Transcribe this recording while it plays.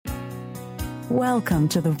Welcome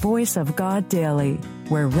to the Voice of God Daily,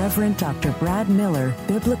 where Reverend Dr. Brad Miller,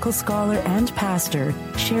 biblical scholar and pastor,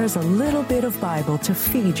 shares a little bit of Bible to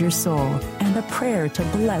feed your soul and a prayer to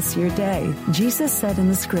bless your day. Jesus said in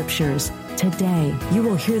the Scriptures, "Today you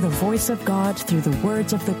will hear the voice of God through the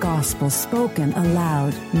words of the gospel spoken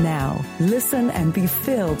aloud." Now, listen and be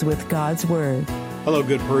filled with God's Word. Hello,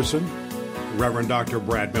 good person. Reverend Dr.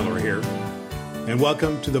 Brad Miller here, and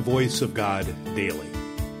welcome to the Voice of God Daily,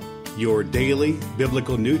 your daily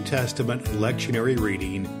biblical New Testament lectionary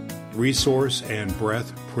reading, resource, and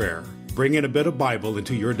breath prayer. Bring in a bit of Bible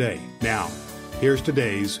into your day. Now, here's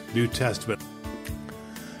today's New Testament.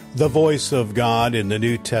 The Voice of God in the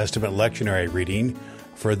New Testament lectionary reading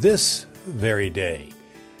for this very day.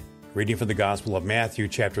 Reading from the Gospel of Matthew,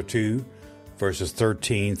 chapter 2, verses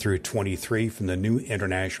 13 through 23 from the New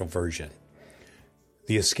International Version.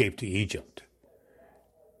 The escape to Egypt.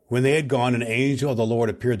 When they had gone, an angel of the Lord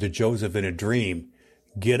appeared to Joseph in a dream.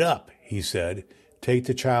 "Get up," he said, "take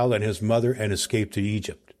the child and his mother and escape to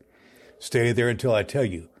Egypt. Stay there until I tell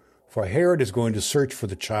you, for Herod is going to search for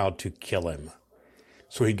the child to kill him."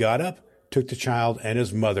 So he got up, took the child and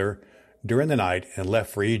his mother during the night, and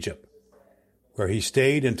left for Egypt, where he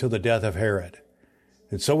stayed until the death of Herod.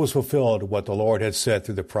 And so was fulfilled what the Lord had said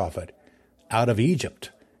through the prophet, "Out of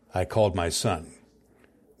Egypt I called my son."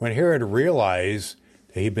 When Herod realized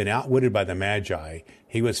that he'd been outwitted by the Magi,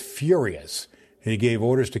 he was furious, and he gave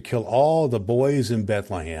orders to kill all the boys in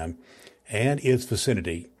Bethlehem and its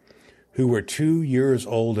vicinity who were 2 years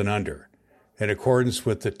old and under, in accordance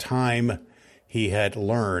with the time he had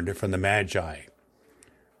learned from the Magi.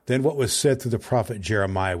 Then what was said through the prophet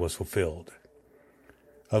Jeremiah was fulfilled.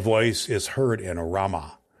 "A voice is heard in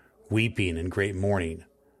Ramah, weeping in great mourning,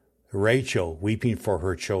 Rachel weeping for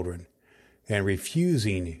her children, and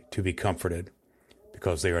refusing to be comforted,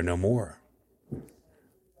 because they are no more."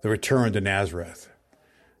 The return to Nazareth.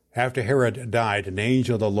 After Herod died, an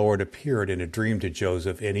angel of the Lord appeared in a dream to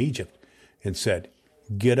Joseph in Egypt and said,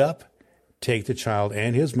 "Get up, take the child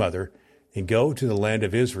and his mother, and go to the land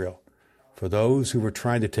of Israel, for those who were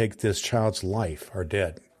trying to take this child's life are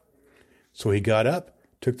dead." So he got up,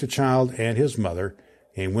 took the child and his mother,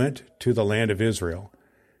 and went to the land of Israel.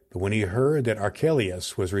 But when he heard that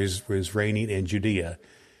Archelaus was reigning in Judea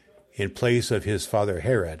in place of his father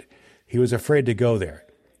Herod, he was afraid to go there.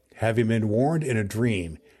 Having been warned in a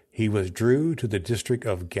dream, he withdrew to the district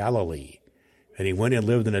of Galilee, and he went and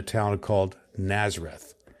lived in a town called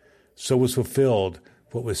Nazareth. So was fulfilled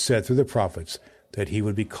what was said through the prophets, that he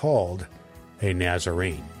would be called a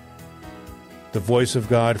Nazarene. The voice of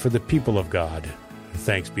God for the people of God.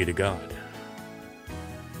 Thanks be to God.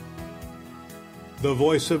 The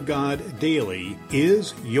Voice of God Daily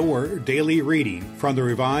is your daily reading from the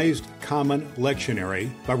Revised Common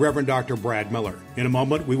Lectionary by Reverend Dr. Brad Miller. In a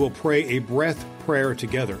moment, we will pray a breath prayer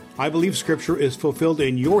together. I believe Scripture is fulfilled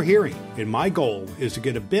in your hearing, and my goal is to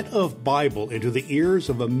get a bit of Bible into the ears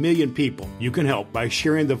of 1 million people. You can help by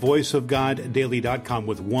sharing the voiceofgoddaily.com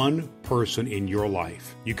with one person in your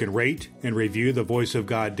life. You can rate and review the Voice of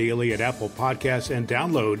God Daily at Apple Podcasts and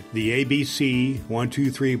download the ABC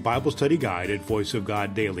 123 Bible Study Guide at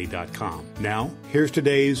voiceofgoddaily.com. Now, here's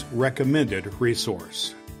today's recommended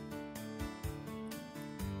resource.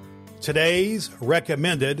 Today's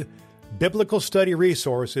recommended biblical study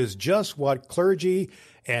resource is just what clergy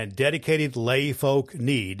and dedicated lay folk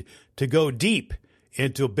need to go deep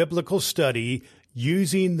into biblical study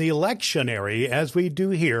using the lectionary as we do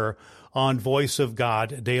here on Voice of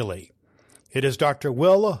God Daily. It is Dr.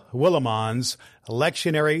 Will Willimon's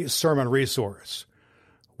lectionary sermon resource.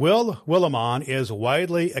 Will Willimon is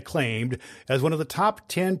widely acclaimed as one of the top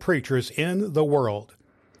 10 preachers in the world.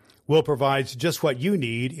 Will provides just what you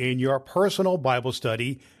need in your personal Bible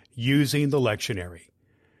study using the lectionary.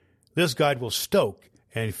 This guide will stoke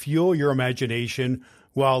and fuel your imagination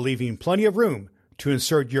while leaving plenty of room to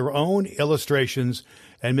insert your own illustrations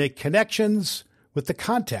and make connections with the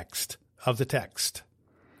context of the text.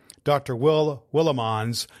 Dr. Will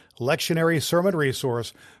Willimon's lectionary sermon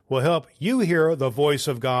resource will help you hear the voice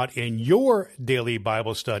of God in your daily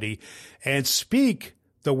Bible study and speak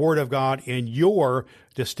the Word of God in your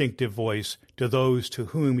distinctive voice to those to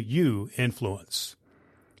whom you influence.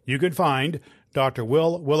 You can find Dr.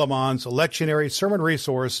 Will Willimon's lectionary sermon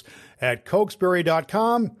resource at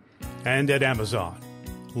Cokesbury.com and at Amazon.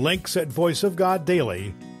 Links at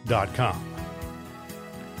voiceofgoddaily.com.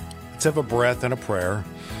 Let's have a breath and a prayer.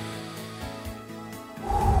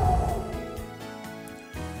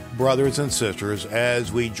 Brothers and sisters,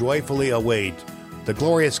 as we joyfully await the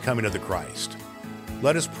glorious coming of the Christ,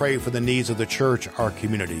 let us pray for the needs of the church, our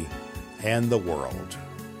community, and the world.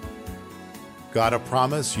 God of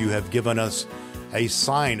promise, you have given us a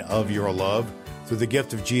sign of your love through the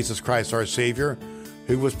gift of Jesus Christ, our Savior,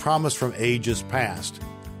 who was promised from ages past.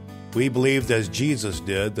 We believed, as Jesus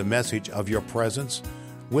did, the message of your presence,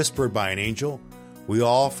 whispered by an angel. We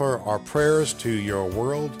offer our prayers to your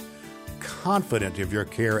world, confident of your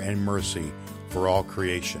care and mercy for all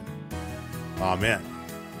creation. Amen.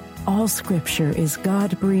 All Scripture is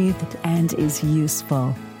God-breathed and is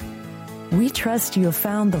useful. We trust you have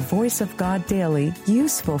found the Voice of God Daily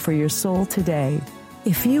useful for your soul today.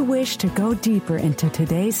 If you wish to go deeper into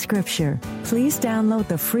today's Scripture, please download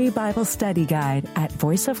the free Bible study guide at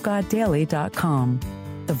voiceofgoddaily.com.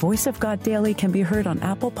 The Voice of God Daily can be heard on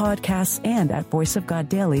Apple Podcasts and at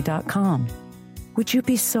voiceofgoddaily.com. Would you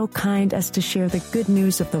be so kind as to share the good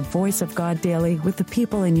news of the Voice of God Daily with the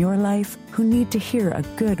people in your life who need to hear a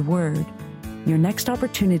good word? Your next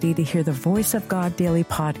opportunity to hear the Voice of God Daily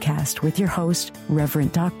podcast with your host,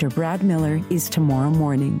 Reverend Dr. Brad Miller, is tomorrow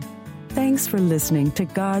morning. Thanks for listening to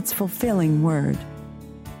God's fulfilling Word.